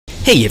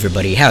Hey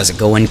everybody, how's it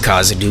going?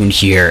 KhasAdun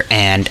here,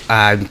 and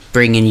I'm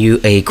bringing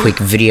you a quick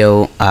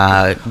video.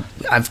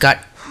 I've got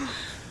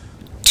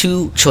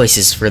two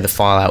choices for the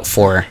Fallout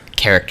 4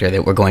 character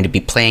that we're going to be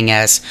playing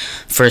as.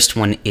 First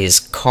one is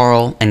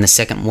Carl, and the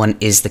second one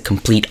is the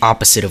complete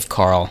opposite of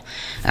Carl.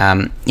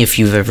 If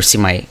you've ever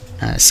seen my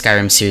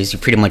Skyrim series, you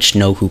pretty much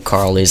know who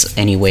Carl is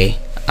anyway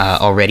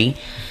already.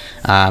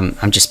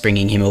 I'm just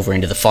bringing him over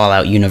into the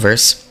Fallout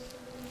universe.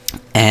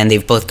 And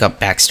they've both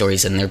got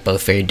backstories, and they're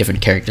both very different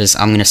characters.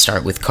 I'm going to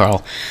start with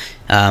Carl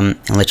and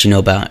let you know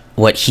about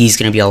what he's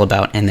going to be all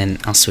about, and then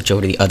I'll switch over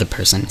to the other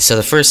person. So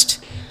the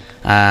first,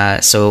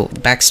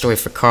 backstory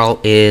for Carl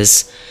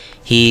is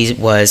he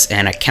was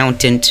an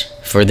accountant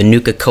for the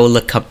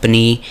Nuka-Cola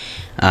company,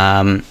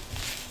 and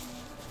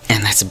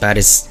that's about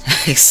as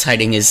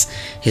exciting as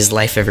his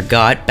life ever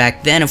got.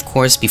 Back then, of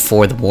course,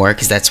 before the war,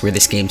 because that's where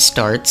this game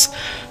starts,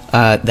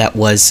 that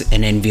was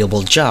an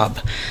enviable job.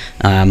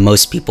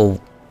 Most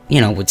people,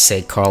 would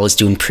say Carl is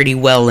doing pretty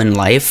well in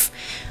life.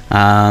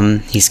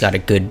 He's got a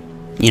good,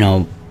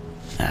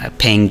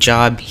 paying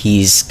job.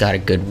 He's got a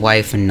good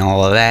wife and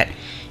all of that.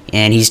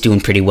 And he's doing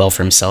pretty well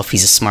for himself.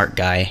 He's a smart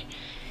guy.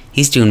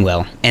 He's doing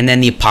well. And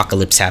then the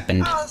apocalypse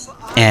happened.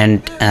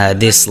 And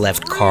this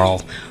left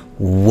Carl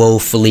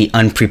woefully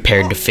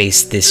unprepared to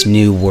face this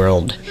new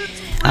world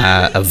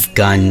of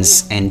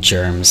guns and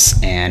germs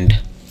and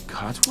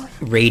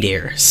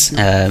raiders.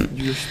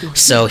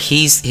 So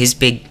his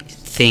big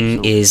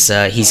thing is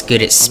he's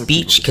good at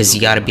speech, because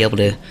you got to be able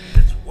to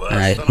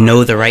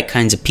know the right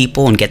kinds of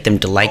people and get them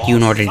to like you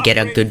in order to get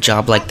a good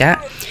job like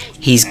that.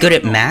 He's good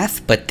at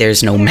math, but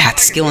there's no math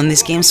skill in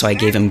this game, so I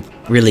gave him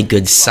really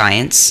good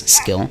science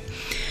skill.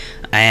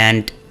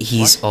 And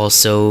he's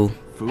also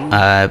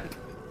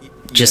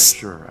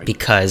just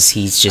because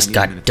he's just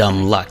got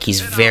dumb luck. He's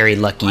very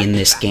lucky in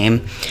this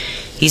game.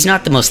 He's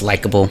not the most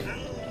likable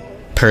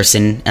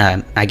person,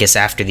 I guess,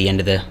 after the end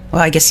of the...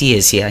 Well, I guess he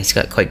is, yeah, he's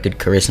got quite good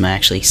charisma,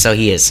 actually, so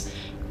he is.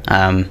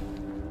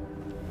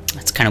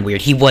 It's kind of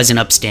weird. He was an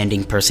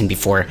upstanding person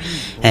before,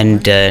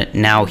 and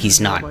now he's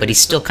not, but he's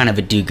still kind of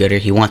a do-gooder.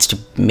 He wants to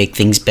make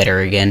things better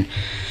again.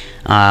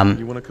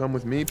 You wanna come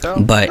with me,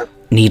 pal? But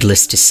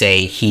needless to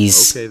say,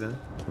 he's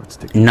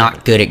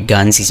not good at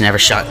guns. He's never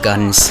shot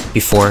guns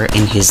before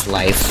in his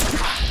life.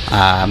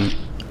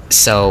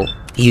 So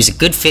he was a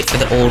good fit for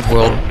the old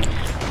world,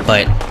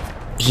 but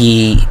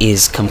he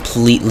is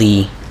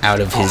completely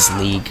out of his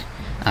league,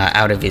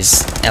 out of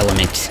his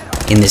element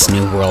in this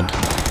new world.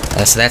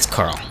 So that's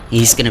Carl.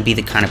 He's going to be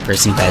the kind of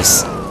person who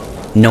has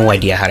no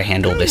idea how to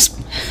handle this.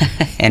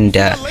 And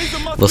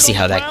we'll see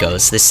how that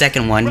goes. The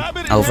second one,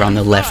 over on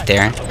the left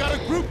there,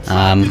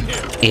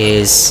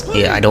 is...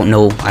 Yeah,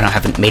 I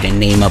haven't made a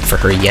name up for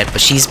her yet,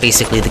 but she's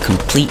basically the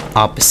complete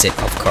opposite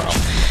of Carl.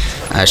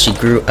 She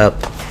grew up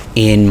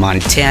in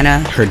Montana.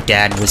 Her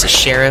dad was a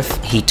sheriff.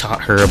 He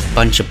taught her a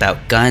bunch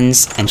about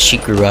guns, and she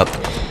grew up...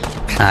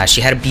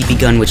 she had a BB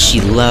gun, which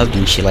she loved,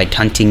 and she liked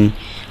hunting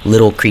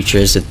little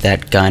creatures with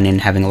that gun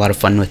and having a lot of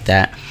fun with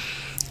that.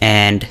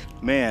 And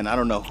man, I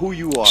don't know who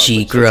you are.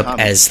 She grew up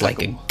as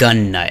like a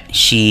gun nut.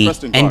 She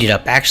ended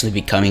up actually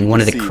becoming one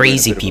of the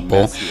crazy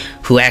people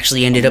who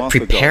actually ended up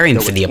preparing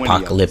for the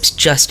apocalypse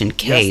just in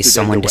case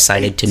someone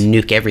decided to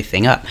nuke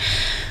everything up.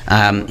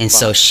 And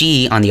so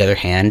she, on the other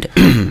hand,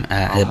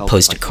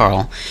 opposed to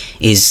Carl,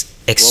 is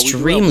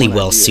extremely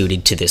well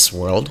suited to this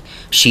world.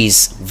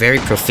 She's very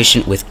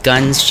proficient with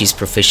guns. She's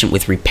proficient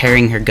with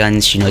repairing her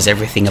guns. She knows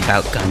everything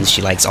about guns.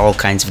 She likes all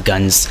kinds of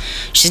guns.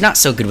 She's not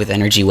so good with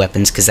energy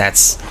weapons, because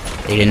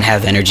they didn't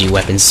have energy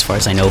weapons as far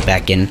as I know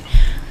back in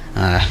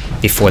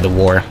before the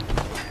war,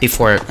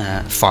 before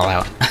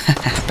Fallout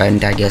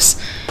happened, I guess.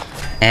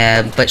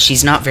 But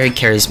she's not very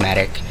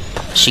charismatic.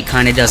 She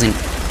kind of doesn't...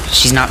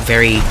 She's not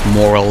very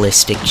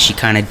moralistic. She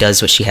kind of does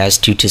what she has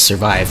to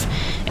survive,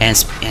 and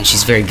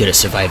she's very good at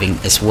surviving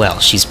as well.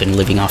 She's been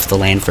living off the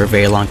land for a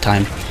very long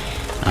time.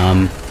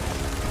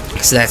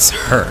 So that's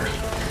her.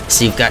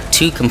 So you've got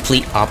two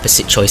complete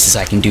opposite choices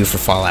I can do for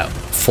Fallout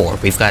 4.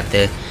 We've got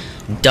the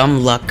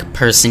dumb luck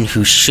person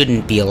who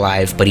shouldn't be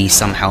alive, but he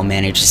somehow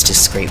manages to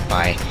scrape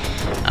by,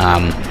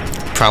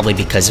 probably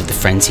because of the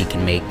friends he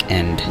can make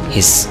and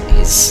his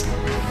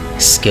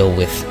skill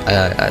with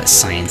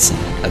science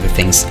and other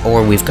things.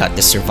 Or we've got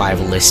the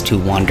survivalist who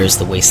wanders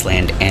the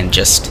wasteland and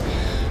just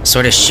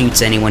sort of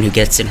shoots anyone who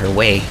gets in her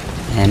way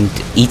and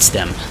eats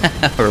them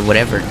or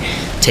whatever,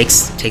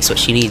 takes what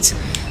she needs.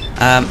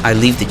 I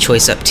leave the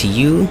choice up to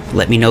you.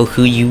 Let me know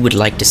who you would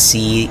like to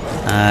see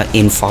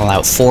in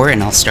Fallout 4,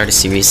 and I'll start a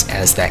series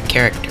as that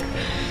character.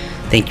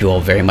 Thank you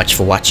all very much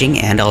for watching,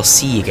 and I'll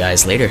see you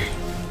guys later.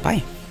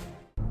 Bye.